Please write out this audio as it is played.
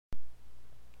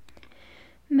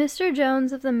Mr.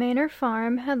 Jones of the Manor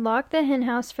Farm had locked the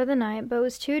henhouse for the night, but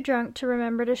was too drunk to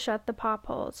remember to shut the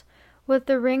pop-holes. With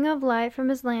the ring of light from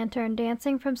his lantern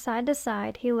dancing from side to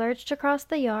side, he lurched across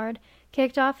the yard,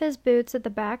 kicked off his boots at the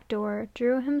back door,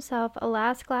 drew himself a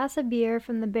last glass of beer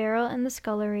from the barrel in the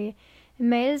scullery, and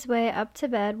made his way up to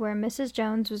bed where Mrs.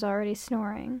 Jones was already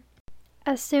snoring.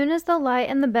 As soon as the light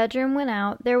in the bedroom went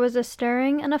out, there was a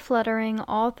stirring and a fluttering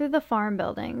all through the farm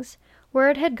buildings.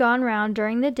 Word had gone round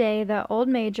during the day that old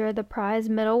Major, the prize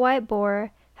middle white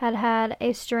boar, had had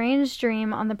a strange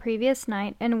dream on the previous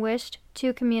night and wished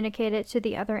to communicate it to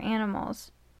the other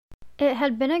animals. It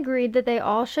had been agreed that they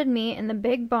all should meet in the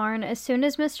big barn as soon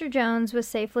as Mr. Jones was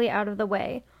safely out of the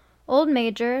way. Old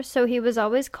Major, so he was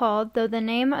always called, though the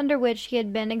name under which he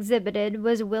had been exhibited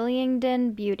was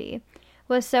Willingdon Beauty,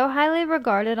 was so highly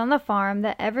regarded on the farm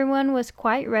that everyone was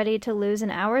quite ready to lose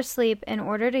an hour's sleep in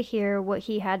order to hear what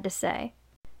he had to say.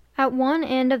 At one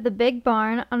end of the big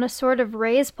barn, on a sort of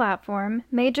raised platform,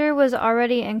 Major was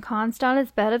already ensconced on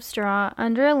his bed of straw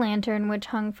under a lantern which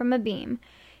hung from a beam.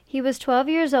 He was 12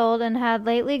 years old and had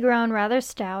lately grown rather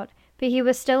stout, but he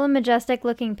was still a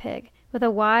majestic-looking pig, with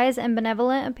a wise and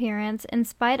benevolent appearance in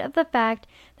spite of the fact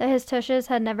that his tushes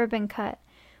had never been cut.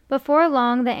 Before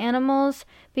long the animals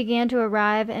began to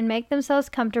arrive and make themselves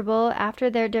comfortable after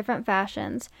their different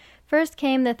fashions. First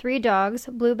came the 3 dogs,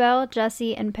 Bluebell,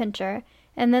 Jessie, and Pincher,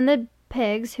 and then the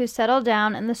pigs, who settled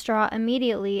down in the straw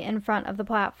immediately in front of the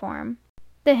platform.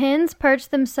 The hens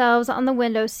perched themselves on the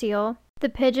window-sill, the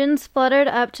pigeons fluttered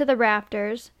up to the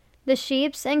rafters, the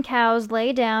sheep and cows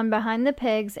lay down behind the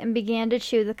pigs and began to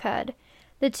chew the cud.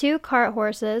 The 2 cart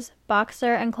horses,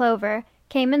 Boxer and Clover,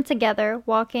 came in together,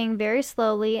 walking very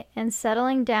slowly and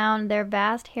settling down their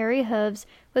vast hairy hooves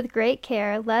with great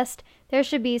care, lest there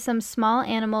should be some small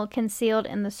animal concealed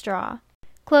in the straw.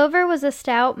 Clover was a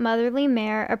stout, motherly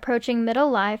mare approaching middle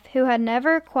life, who had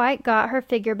never quite got her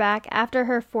figure back after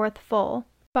her 4th foal.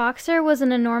 Boxer was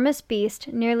an enormous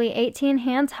beast, nearly 18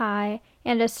 hands high,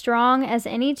 and as strong as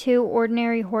any 2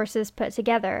 ordinary horses put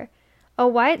together. A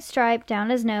white stripe down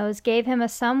his nose gave him a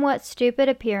somewhat stupid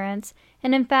appearance,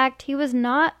 and in fact he was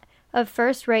not of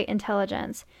first-rate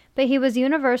intelligence, but he was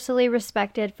universally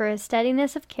respected for his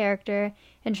steadiness of character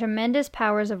and tremendous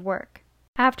powers of work.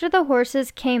 After the horses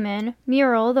came in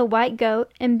Muriel, the white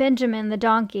goat, and Benjamin, the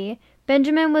donkey.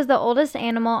 Benjamin was the oldest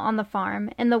animal on the farm,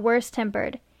 and the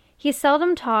worst-tempered. He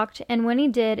seldom talked, and when he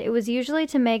did, it was usually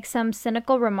to make some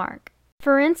cynical remark.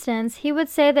 For instance, he would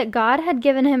say that God had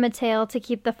given him a tail to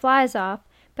keep the flies off,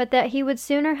 but that he would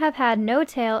sooner have had no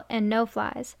tail and no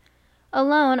flies.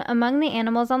 Alone among the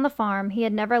animals on the farm, he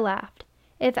had never laughed.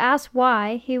 If asked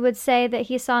why, he would say that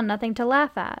he saw nothing to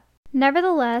laugh at.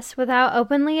 Nevertheless, without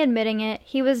openly admitting it,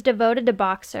 he was devoted to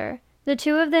Boxer. The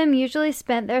 2 of them usually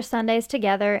spent their Sundays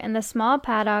together in the small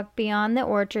paddock beyond the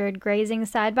orchard, grazing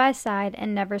side by side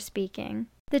and never speaking.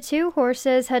 The 2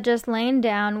 horses had just lain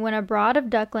down when a brood of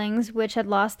ducklings, which had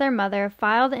lost their mother,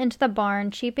 filed into the barn,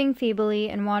 cheeping feebly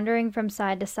and wandering from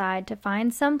side to side to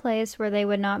find some place where they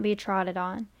would not be trodden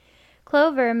on.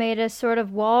 Clover made a sort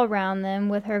of wall round them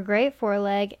with her great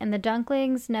foreleg, and the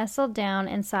ducklings nestled down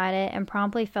inside it and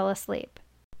promptly fell asleep.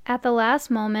 At the last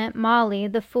moment, Molly,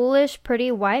 the foolish, pretty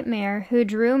white mare who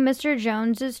drew Mr.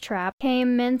 Jones's trap,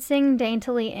 came mincing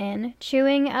daintily in,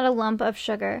 chewing at a lump of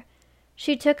sugar.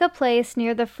 She took a place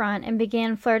near the front and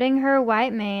began flirting her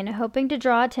white mane, hoping to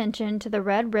draw attention to the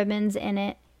red ribbons in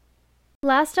it.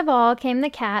 Last of all came the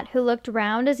cat, who looked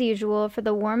round as usual for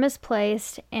the warmest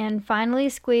place, and finally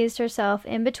squeezed herself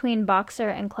in between Boxer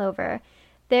and Clover.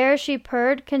 There she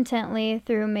purred contentedly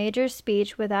through Major's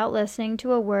speech without listening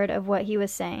to a word of what he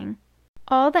was saying.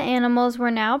 All the animals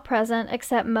were now present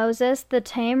except Moses, the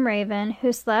tame raven,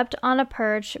 who slept on a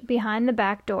perch behind the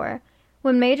back door.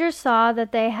 When Major saw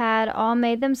that they had all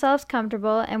made themselves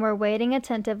comfortable and were waiting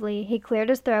attentively, he cleared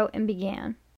his throat and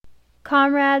began.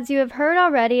 Comrades, you have heard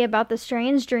already about the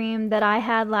strange dream that I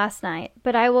had last night,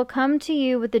 but I will come to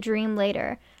you with the dream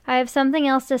later. I have something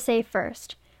else to say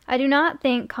first. I do not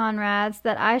think, comrades,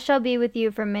 that I shall be with you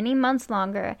for many months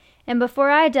longer, and before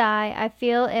I die, I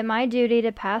feel it my duty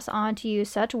to pass on to you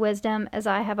such wisdom as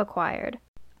I have acquired.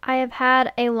 I have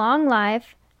had a long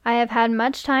life. I have had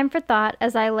much time for thought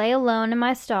as I lay alone in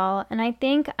my stall, and I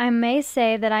think I may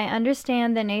say that I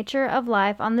understand the nature of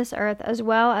life on this earth as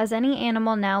well as any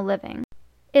animal now living.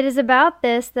 It is about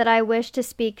this that I wish to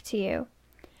speak to you.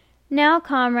 Now,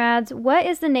 comrades, what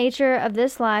is the nature of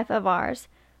this life of ours?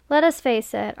 Let us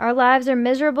face it, our lives are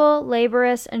miserable,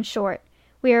 laborious, and short.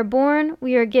 We are born,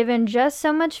 we are given just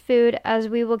so much food as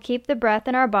we will keep the breath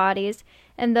in our bodies,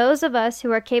 and those of us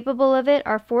who are capable of it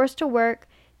are forced to work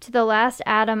to the last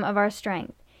atom of our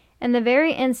strength. and the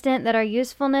very instant that our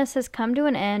usefulness has come to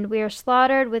an end, we are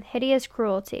slaughtered with hideous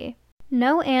cruelty.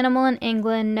 No animal in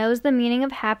England knows the meaning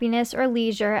of happiness or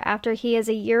leisure after he is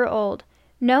a year old.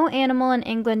 No animal in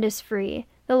England is free.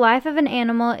 The life of an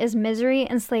animal is misery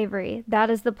and slavery. That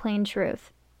is the plain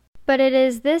truth. But it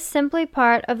is this simply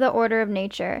part of the order of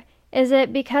nature. Is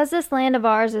it because this land of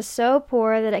ours is so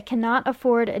poor that it cannot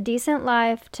afford a decent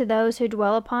life to those who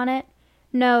dwell upon it?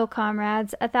 No,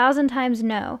 comrades, 1,000 times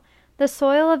no. The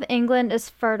soil of England is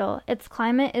fertile, its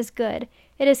climate is good.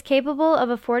 It is capable of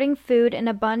affording food in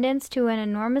abundance to an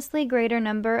enormously greater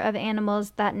number of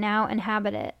animals that now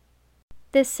inhabit it.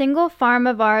 This single farm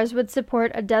of ours would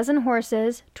support 12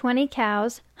 horses, 20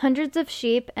 cows, hundreds of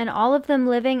sheep, and all of them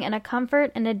living in a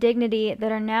comfort and a dignity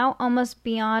that are now almost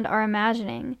beyond our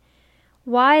imagining.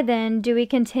 Why, then, do we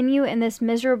continue in this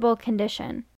miserable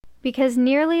condition? Because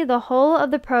nearly the whole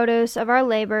of the produce of our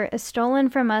labor is stolen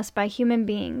from us by human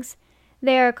beings.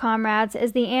 There, comrades,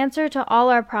 is the answer to all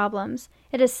our problems.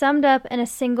 It is summed up in a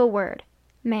single word: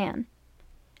 man.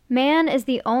 Man is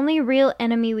the only real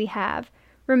enemy we have.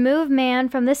 Remove man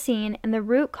from the scene, and the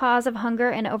root cause of hunger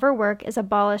and overwork is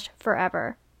abolished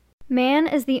forever. Man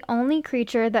is the only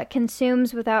creature that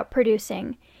consumes without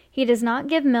producing. He does not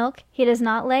give milk, he does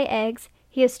not lay eggs,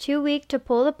 he is too weak to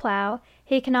pull the plow,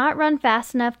 he cannot run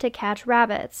fast enough to catch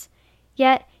rabbits.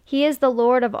 Yet he is the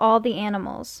lord of all the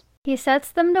animals. He sets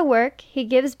them to work, he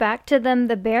gives back to them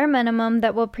the bare minimum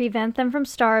that will prevent them from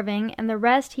starving, and the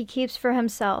rest he keeps for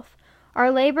himself.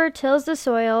 Our labor tills the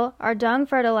soil, our dung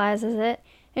fertilizes it,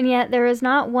 and yet there is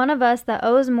not one of us that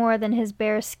owes more than his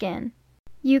bare skin.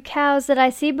 You cows that I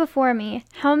see before me,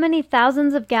 how many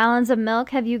thousands of gallons of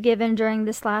milk have you given during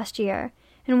this last year?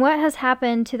 And what has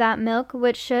happened to that milk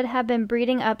which should have been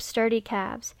breeding up sturdy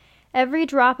calves? Every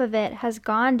drop of it has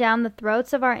gone down the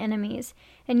throats of our enemies.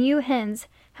 And you hens,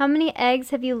 how many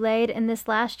eggs have you laid in this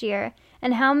last year,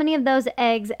 and how many of those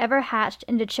eggs ever hatched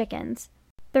into chickens?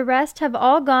 The rest have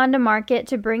all gone to market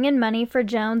to bring in money for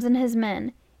Jones and his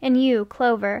men. And you,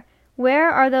 Clover, where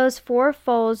are those 4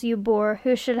 foals you bore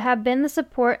who should have been the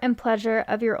support and pleasure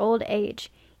of your old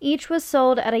age? Each was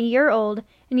sold at a year old,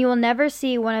 and you will never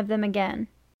see one of them again.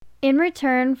 In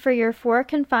return for your 4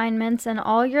 confinements and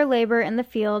all your labor in the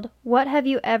field, what have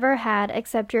you ever had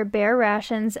except your bare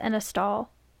rations and a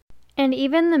stall? And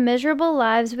even the miserable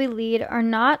lives we lead are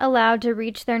not allowed to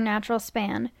reach their natural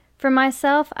span. For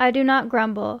myself, I do not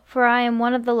grumble, for I am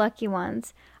one of the lucky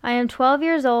ones. I am 12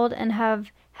 years old and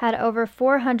have had over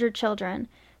 400 children.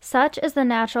 Such is the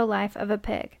natural life of a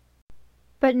pig.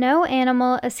 But no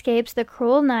animal escapes the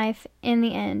cruel knife in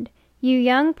the end. You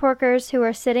young porkers who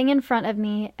are sitting in front of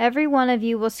me, every one of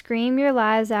you will scream your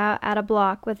lives out at a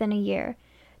block within a year.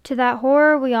 To that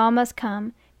horror we all must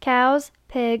come. Cows,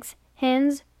 pigs,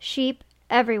 hens, sheep,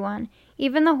 everyone.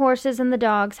 Even the horses and the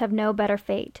dogs have no better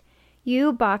fate.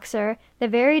 You, boxer, the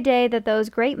very day that those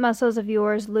great muscles of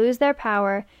yours lose their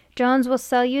power, Jones will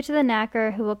sell you to the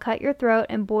knacker who will cut your throat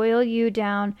and boil you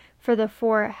down for the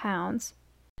 4 hounds.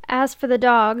 As for the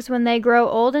dogs, when they grow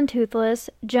old and toothless,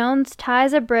 Jones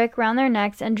ties a brick round their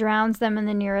necks and drowns them in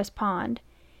the nearest pond.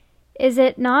 Is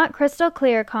it not crystal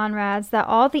clear, comrades, that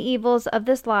all the evils of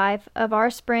this life of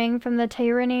our spring from the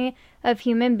tyranny of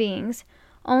human beings?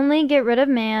 Only get rid of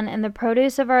man, and the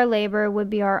produce of our labor would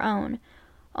be our own.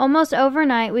 Almost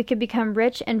overnight we could become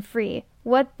rich and free.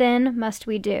 What then must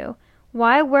we do?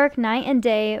 Why work night and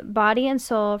day, body and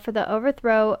soul, for the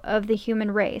overthrow of the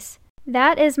human race?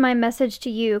 That is my message to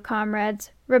you,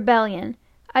 comrades. Rebellion.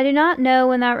 I do not know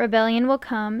when that rebellion will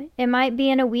come. It might be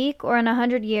in a week or in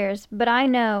 100 years, but I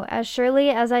know, as surely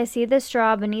as I see the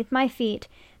straw beneath my feet,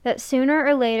 that sooner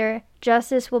or later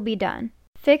justice will be done.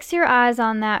 Fix your eyes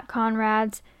on that,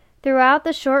 comrades, throughout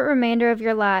the short remainder of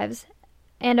your lives,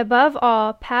 and above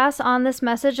all, pass on this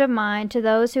message of mine to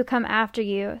those who come after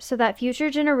you, so that future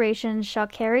generations shall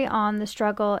carry on the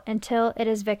struggle until it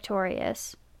is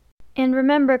victorious. And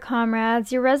remember,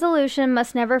 comrades, your resolution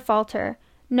must never falter.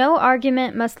 No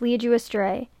argument must lead you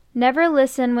astray. Never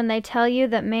listen when they tell you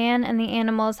that man and the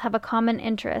animals have a common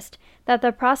interest, that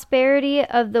the prosperity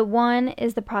of the one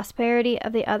is the prosperity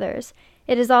of the others.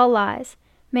 It is all lies.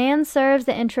 Man serves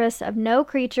the interests of no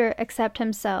creature except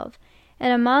himself,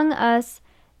 and among us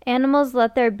animals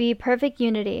let there be perfect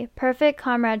unity, perfect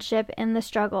comradeship in the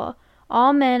struggle.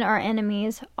 All men are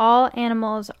enemies, all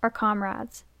animals are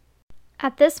comrades.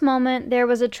 At this moment there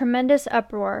was a tremendous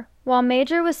uproar. While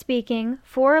Major was speaking,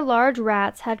 4 large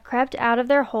rats had crept out of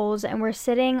their holes and were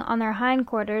sitting on their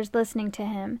hindquarters listening to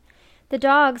him. The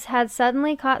dogs had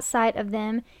suddenly caught sight of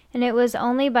them, and it was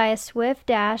only by a swift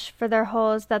dash for their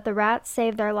holes that the rats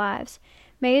saved their lives.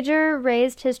 Major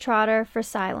raised his trotter for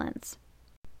silence.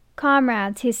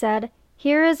 "Comrades," he said,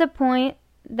 "here is a point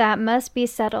that must be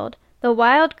settled. The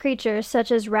wild creatures,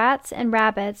 such as rats and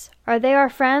rabbits, are they our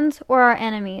friends or our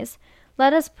enemies?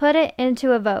 Let us put it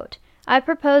into a vote. I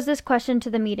propose this question to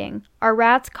the meeting. Are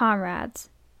rats comrades?"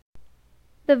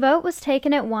 The vote was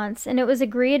taken at once, and it was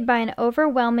agreed by an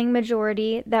overwhelming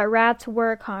majority that rats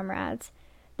were comrades.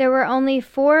 There were only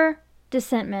 4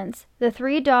 dissentments, the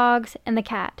 3 dogs and the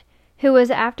cat, who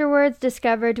was afterwards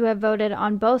discovered to have voted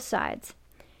on both sides.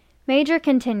 Major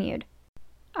continued,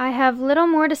 "I have little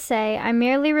more to say, I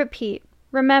merely repeat.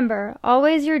 Remember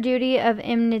always your duty of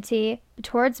enmity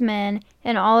towards men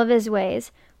in all of his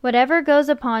ways. Whatever goes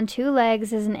upon 2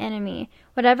 legs is an enemy.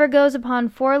 Whatever goes upon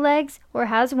 4 legs or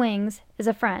has wings is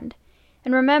a friend.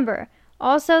 And remember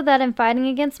also that in fighting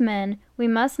against men, we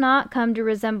must not come to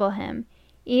resemble him.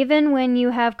 Even when you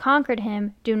have conquered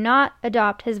him, do not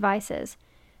adopt his vices.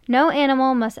 No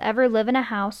animal must ever live in a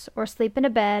house, or sleep in a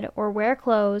bed, or wear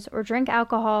clothes, or drink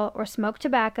alcohol, or smoke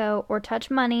tobacco, or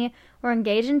touch money, or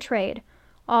engage in trade.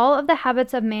 All of the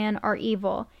habits of man are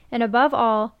evil, and above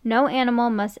all, no animal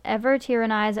must ever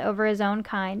tyrannize over his own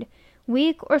kind.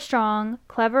 Weak or strong,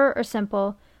 clever or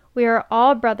simple, we are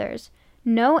all brothers.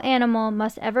 No animal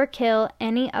must ever kill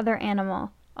any other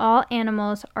animal. All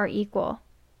animals are equal."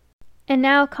 And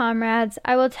now, comrades,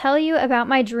 I will tell you about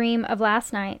my dream of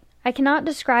last night. I cannot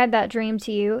describe that dream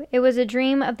to you. It was a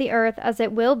dream of the earth as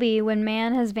it will be when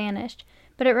man has vanished,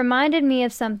 but it reminded me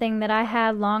of something that I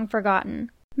had long forgotten.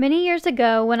 Many years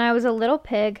ago, when I was a little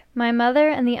pig, my mother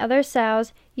and the other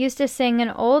sows used to sing an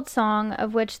old song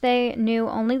of which they knew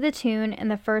only the tune and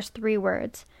the first 3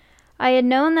 words. I had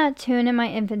known that tune in my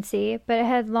infancy, but it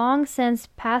had long since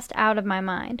passed out of my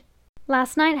mind.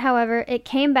 Last night, however, it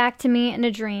came back to me in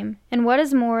a dream, and what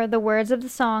is more, the words of the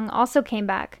song also came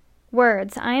back.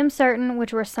 Words, I am certain,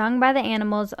 which were sung by the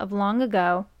animals of long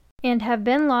ago, and have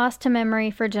been lost to memory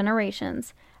for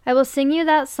generations. I will sing you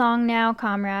that song now,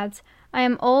 comrades. I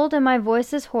am old and my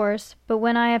voice is hoarse, but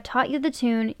when I have taught you the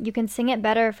tune, you can sing it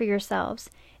better for yourselves.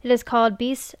 It is called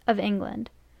Beasts of England.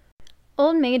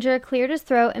 Old Major cleared his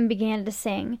throat and began to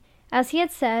sing. As he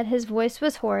had said, his voice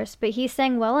was hoarse, but he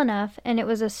sang well enough, and it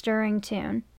was a stirring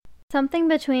tune. Something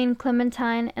between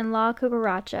Clementine and La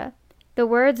Cucaracha. The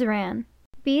words ran,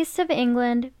 "Beasts of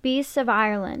England, beasts of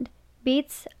Ireland,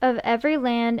 beasts of every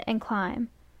land and clime,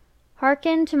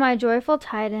 hearken to my joyful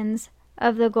tidings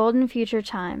of the golden future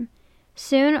time.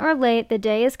 Soon or late the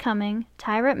day is coming,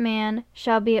 tyrant man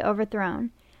shall be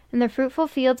overthrown, and the fruitful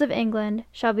fields of England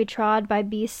shall be trod by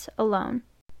beasts alone.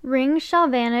 Rings shall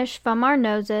vanish from our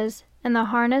noses, and the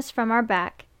harness from our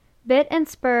back. Bit and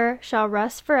spur shall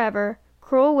rust forever,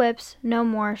 cruel whips no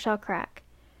more shall crack.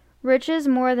 Riches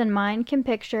more than mind can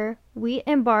picture, wheat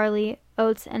and barley,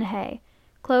 oats and hay,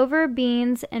 clover,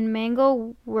 beans, and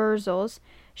mangel wurzels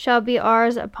shall be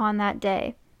ours upon that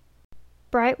day.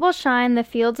 Bright will shine the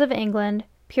fields of England,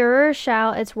 purer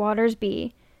shall its waters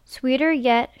be, sweeter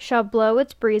yet shall blow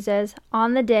its breezes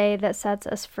on the day that sets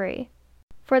us free.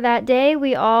 For that day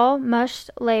we all must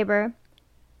labor,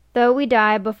 though we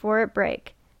die before it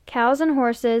break. Cows and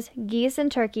horses, geese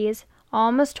and turkeys,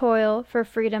 all must toil for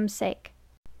freedom's sake.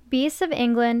 Beasts of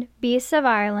England, beasts of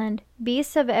Ireland,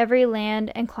 beasts of every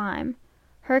land and clime,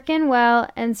 hearken well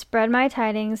and spread my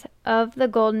tidings of the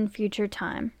golden future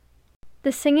time."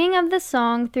 The singing of the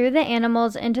song threw the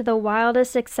animals into the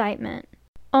wildest excitement.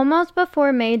 Almost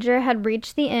before Major had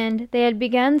reached the end, they had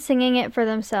begun singing it for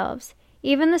themselves.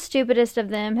 Even the stupidest of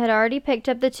them had already picked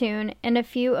up the tune and a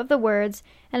few of the words,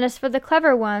 and as for the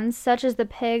clever ones, such as the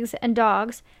pigs and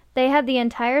dogs, they had the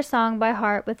entire song by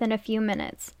heart within a few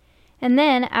minutes. And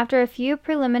then, after a few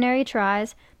preliminary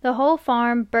tries, the whole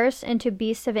farm burst into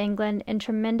Beasts of England in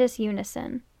tremendous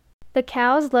unison. The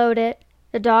cows lowed it,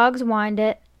 the dogs whined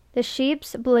it, the sheep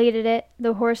bleated it,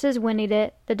 the horses whinnied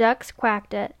it, the ducks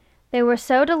quacked it. They were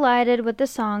so delighted with the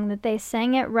song that they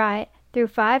sang it right through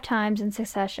 5 times in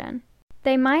succession.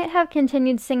 They might have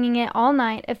continued singing it all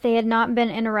night if they had not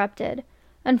been interrupted.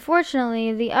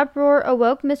 Unfortunately, the uproar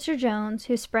awoke Mr. Jones,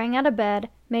 who sprang out of bed,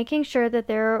 making sure that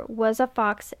there was a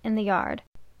fox in the yard.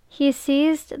 He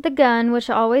seized the gun which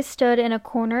always stood in a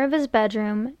corner of his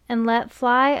bedroom and let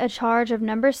fly a charge of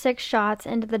No. 6 shots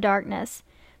into the darkness.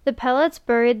 The pellets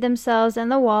buried themselves in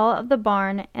the wall of the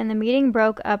barn, and the meeting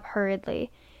broke up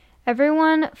hurriedly.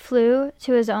 Everyone flew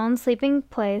to his own sleeping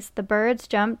place, the birds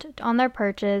jumped on their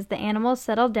perches, the animals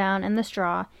settled down in the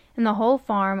straw, and the whole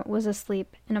farm was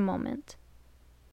asleep in a moment.